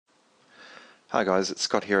Hi guys, it's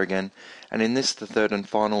Scott here again, and in this, the third and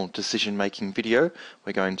final decision-making video,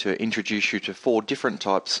 we're going to introduce you to 4 different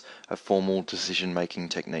types of formal decision-making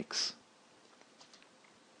techniques.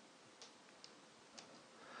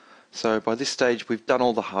 So by this stage, we've done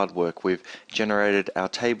all the hard work. We've generated our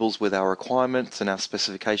tables with our requirements and our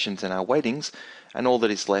specifications and our weightings, and all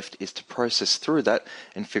that is left is to process through that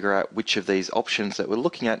and figure out which of these options that we're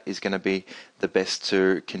looking at is going to be the best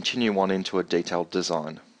to continue on into a detailed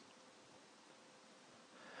design.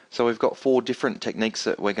 So we've got 4 different techniques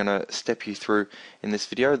that we're going to step you through in this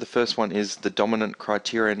video. The first one is the dominant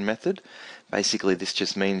criterion method. Basically, this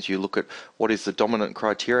just means you look at what is the dominant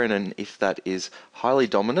criterion, and if that is highly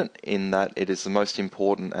dominant in that it is the most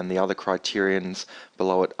important and the other criterions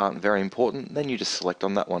below it aren't very important, then you just select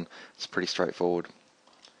on that one. It's pretty straightforward.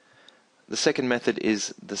 The second method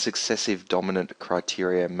is the successive dominant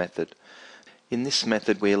criterion method. In this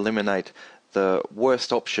method, we eliminate the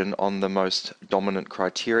worst option on the most dominant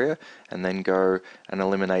criteria and then go and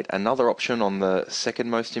eliminate another option on the second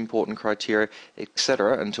most important criteria,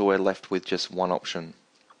 etc., until we're left with just one option.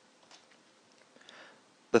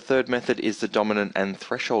 The third method is the dominant and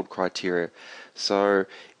threshold criteria. So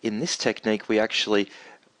in this technique, we actually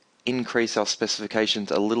increase our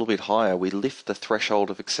specifications a little bit higher. We lift the threshold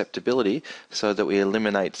of acceptability so that we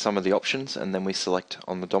eliminate some of the options and then we select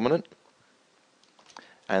on the dominant.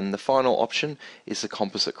 And the final option is the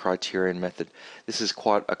composite criterion method. This is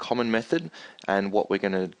quite a common method, and what we're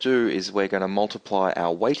going to do is we're going to multiply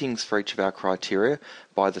our weightings for each of our criteria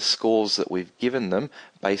by the scores that we've given them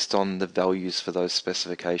based on the values for those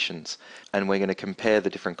specifications. And we're going to compare the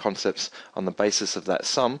different concepts on the basis of that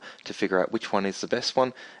sum to figure out which one is the best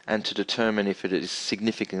one and to determine if it is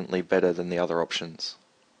significantly better than the other options.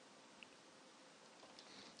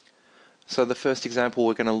 So the first example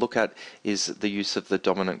we're going to look at is the use of the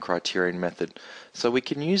dominant criterion method. So we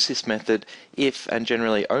can use this method if, and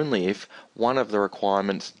generally only if, one of the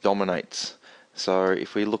requirements dominates. So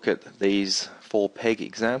if we look at these 4 peg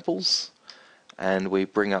examples and we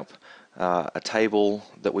bring up a table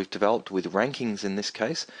that we've developed with rankings in this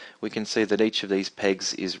case, we can see that each of these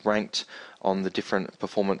pegs is ranked on the different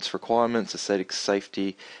performance requirements, aesthetics,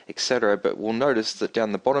 safety, etc. But we'll notice that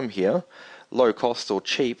down the bottom here, low cost or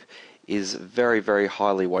cheap is very, very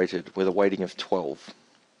highly weighted with a weighting of 12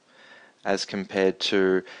 as compared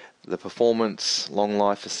to the performance, long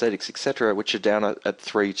life, aesthetics, etc., which are down at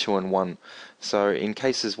 3, 2 and 1. So in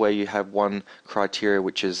cases where you have one criteria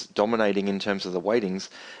which is dominating in terms of the weightings,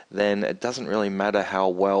 then it doesn't really matter how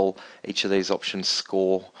well each of these options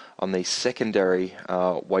score on these secondary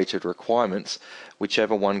weighted requirements.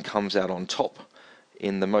 Whichever one comes out on top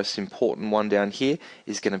in the most important one down here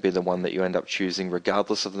is going to be the one that you end up choosing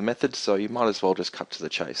regardless of the method, so you might as well just cut to the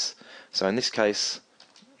chase. So in this case,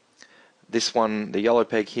 this one, the yellow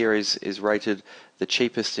peg here, is rated the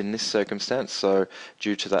cheapest in this circumstance, so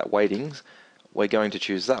due to that weighting, we're going to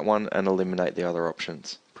choose that one and eliminate the other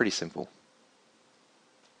options. Pretty simple.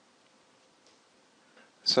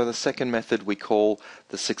 So the second method we call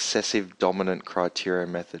the successive dominant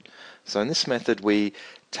criterion method. So in this method we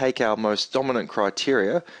take our most dominant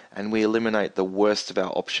criteria and we eliminate the worst of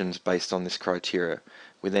our options based on this criteria.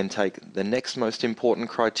 We then take the next most important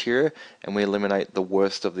criteria and we eliminate the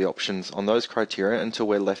worst of the options on those criteria until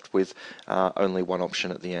we're left with only one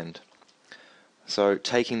option at the end. So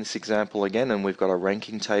taking this example again, and we've got a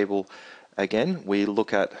ranking table again, we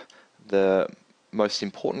look at the most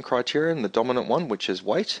important criterion, the dominant one, which is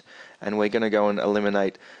weight, and we're going to go and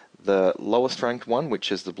eliminate the lowest ranked one,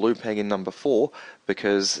 which is the blue peg in number 4,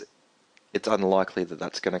 because it's unlikely that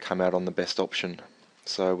that's going to come out on the best option.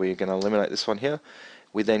 So we're going to eliminate this one here.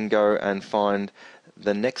 We then go and find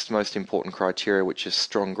the next most important criteria, which is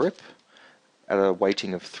strong grip, at a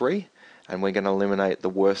weighting of 3, and we're going to eliminate the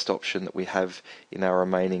worst option that we have in our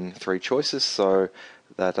remaining 3 choices, so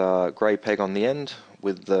that grey peg on the end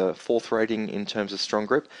with the 4th rating in terms of strong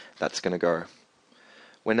grip, that's going to go.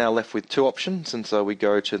 We're now left with 2 options, and so we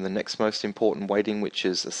go to the next most important weighting, which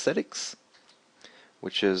is aesthetics,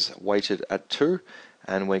 which is weighted at 2,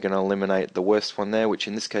 and we're going to eliminate the worst one there, which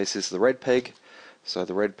in this case is the red peg. So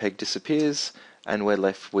the red peg disappears, and we're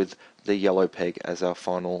left with the yellow peg as our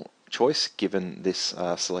final choice, given this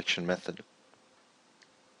selection method.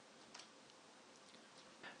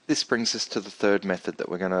 This brings us to the third method that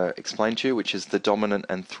we're going to explain to you, which is the dominant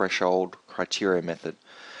and threshold criteria method.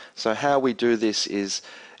 So how we do this is,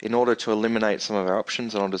 in order to eliminate some of our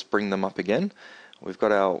options, and I'll just bring them up again, we've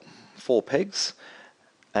got our 4 pegs,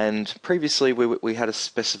 And previously we had a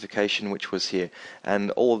specification which was here,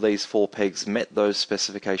 and all of these 4 pegs met those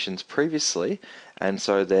specifications previously, and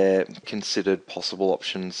so they're considered possible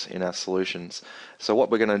options in our solutions. So what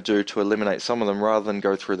we're going to do to eliminate some of them, rather than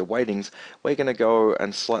go through the weightings, we're going to go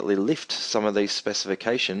and slightly lift some of these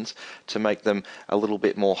specifications to make them a little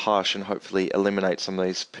bit more harsh and hopefully eliminate some of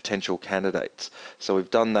these potential candidates. So we've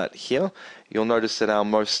done that here. You'll notice that our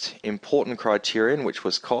most important criterion, which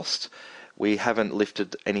was cost, we haven't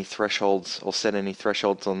lifted any thresholds or set any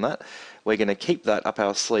thresholds on that. We're going to keep that up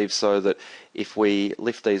our sleeve so that if we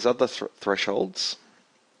lift these other thresholds,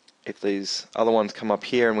 if these other ones come up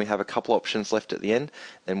here and we have a couple options left at the end,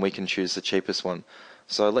 then we can choose the cheapest one.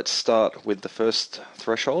 So let's start with the first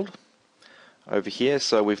threshold over here.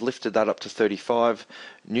 So we've lifted that up to 35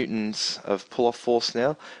 newtons of pull-off force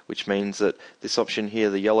now, which means that this option here,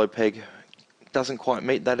 the yellow peg, doesn't quite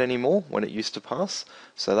meet that anymore when it used to pass,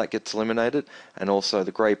 so that gets eliminated, and also the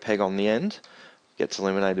grey peg on the end gets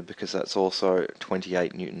eliminated because that's also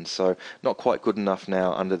 28 newtons, so not quite good enough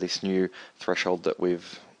now under this new threshold that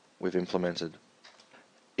we've implemented.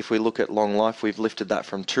 If we look at long life, we've lifted that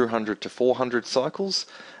from 200 to 400 cycles,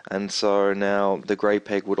 and so now the grey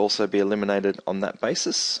peg would also be eliminated on that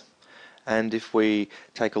basis. And if we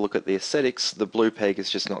take a look at the aesthetics, the blue peg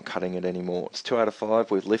is just not cutting it anymore. It's 2 out of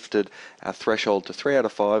 5. We've lifted our threshold to 3 out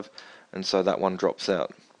of 5, and so that one drops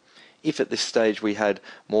out. If at this stage we had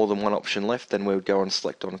more than one option left, then we would go and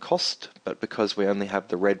select on cost, but because we only have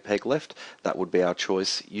the red peg left, that would be our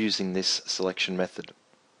choice using this selection method.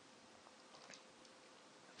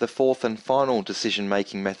 The fourth and final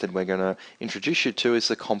decision-making method we're going to introduce you to is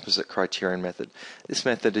the Composite Criterion method. This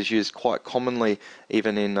method is used quite commonly,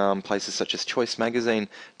 even in places such as Choice Magazine,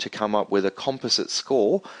 to come up with a composite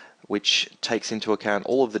score which takes into account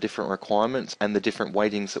all of the different requirements and the different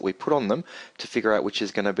weightings that we put on them to figure out which is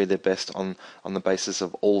going to be the best on the basis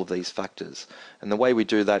of all of these factors. And the way we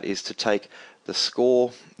do that is to take the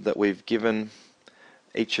score that we've given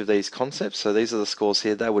each of these concepts. So these are the scores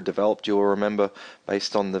here. They were developed, you'll remember,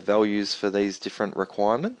 based on the values for these different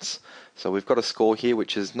requirements. So we've got a score here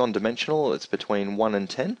which is non-dimensional. It's between 1 and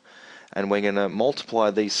 10, and we're going to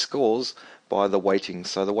multiply these scores by the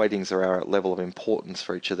weightings. So the weightings are our level of importance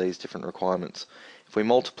for each of these different requirements. If we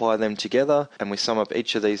multiply them together and we sum up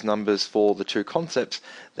each of these numbers for the two concepts,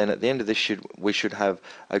 then at the end of this we should have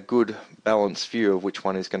a good balanced view of which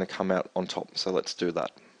one is going to come out on top. So let's do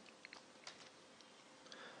that.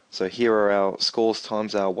 So here are our scores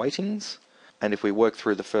times our weightings, and if we work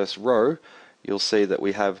through the first row, you'll see that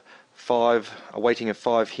we have a weighting of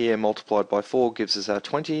 5 here multiplied by 4 gives us our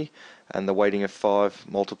 20, and the weighting of 5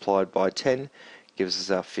 multiplied by 10 gives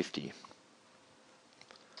us our 50.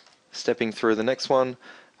 Stepping through the next one,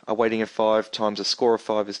 a weighting of 5 times a score of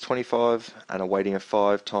 5 is 25, and a weighting of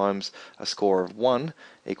 5 times a score of 1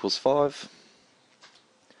 equals 5.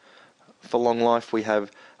 For long life, we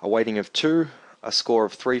have a weighting of 2, a score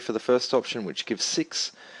of 3 for the first option, which gives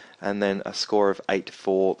 6, and then a score of 8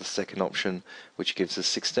 for the second option, which gives us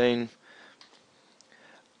 16.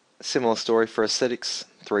 Similar story for aesthetics,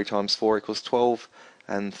 3 times 4 equals 12,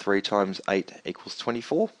 and 3 times 8 equals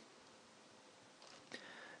 24.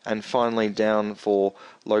 And finally, down for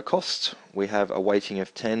low cost, we have a weighting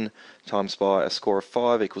of 10 times by a score of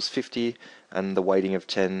 5 equals 50, and the weighting of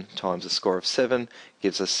 10 times a score of 7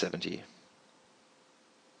 gives us 70.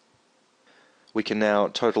 We can now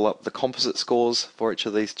total up the composite scores for each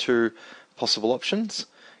of these two possible options,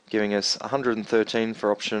 giving us 113 for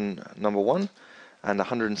option number 1 and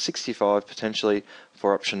 165 potentially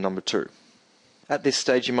for option number 2. At this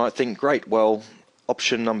stage you might think, great, well,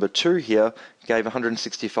 option number 2 here gave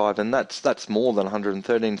 165, and that's more than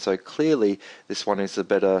 113, so clearly this one is a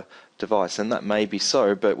better device, and that may be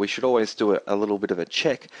so, but we should always do a little bit of a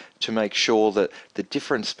check to make sure that the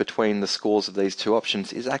difference between the scores of these two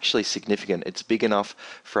options is actually significant. It's big enough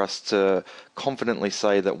for us to confidently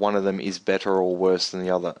say that one of them is better or worse than the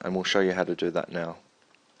other, and we'll show you how to do that now.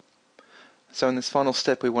 So in this final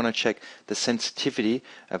step we want to check the sensitivity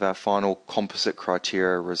of our final composite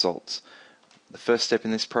criteria results. The first step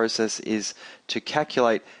in this process is to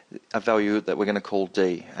calculate a value that we're going to call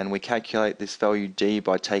D, and we calculate this value D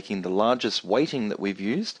by taking the largest weighting that we've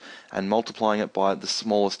used and multiplying it by the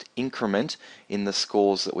smallest increment in the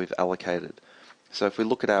scores that we've allocated. So if we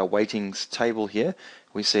look at our weightings table here,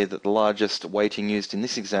 we see that the largest weighting used in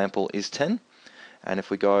this example is 10, and if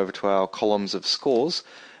we go over to our columns of scores,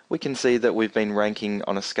 we can see that we've been ranking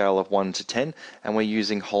on a scale of 1 to 10, and we're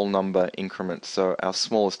using whole number increments. So our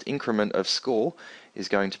smallest increment of score is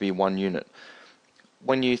going to be 1 unit.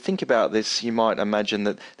 when you think about this, you might imagine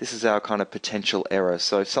that this is our kind of potential error.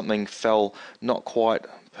 So if something fell not quite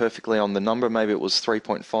perfectly on the number, maybe it was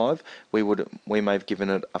 3.5, we may have given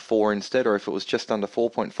it a 4 instead, or if it was just under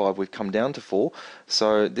 4.5, we've come down to 4.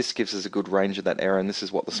 So this gives us a good range of that error, and this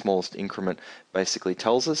is what the smallest increment basically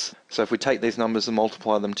tells us. So if we take these numbers and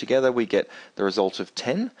multiply them together, we get the result of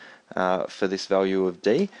 10 for this value of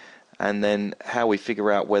D. And then how we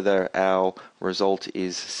figure out whether our result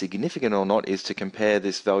is significant or not is to compare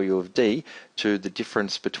this value of D to the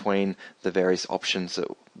difference between the various options that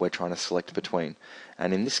we're trying to select between.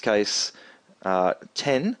 And in this case,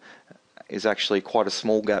 10 is actually quite a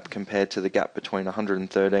small gap compared to the gap between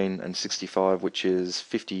 113 and 65, which is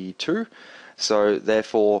 52. So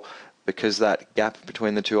therefore, because that gap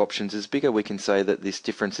between the two options is bigger, we can say that this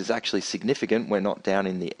difference is actually significant. We're not down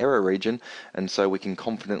in the error region, and so we can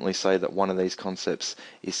confidently say that one of these concepts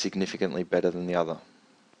is significantly better than the other.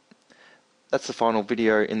 That's the final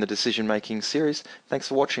video in the decision-making series. Thanks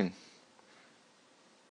for watching.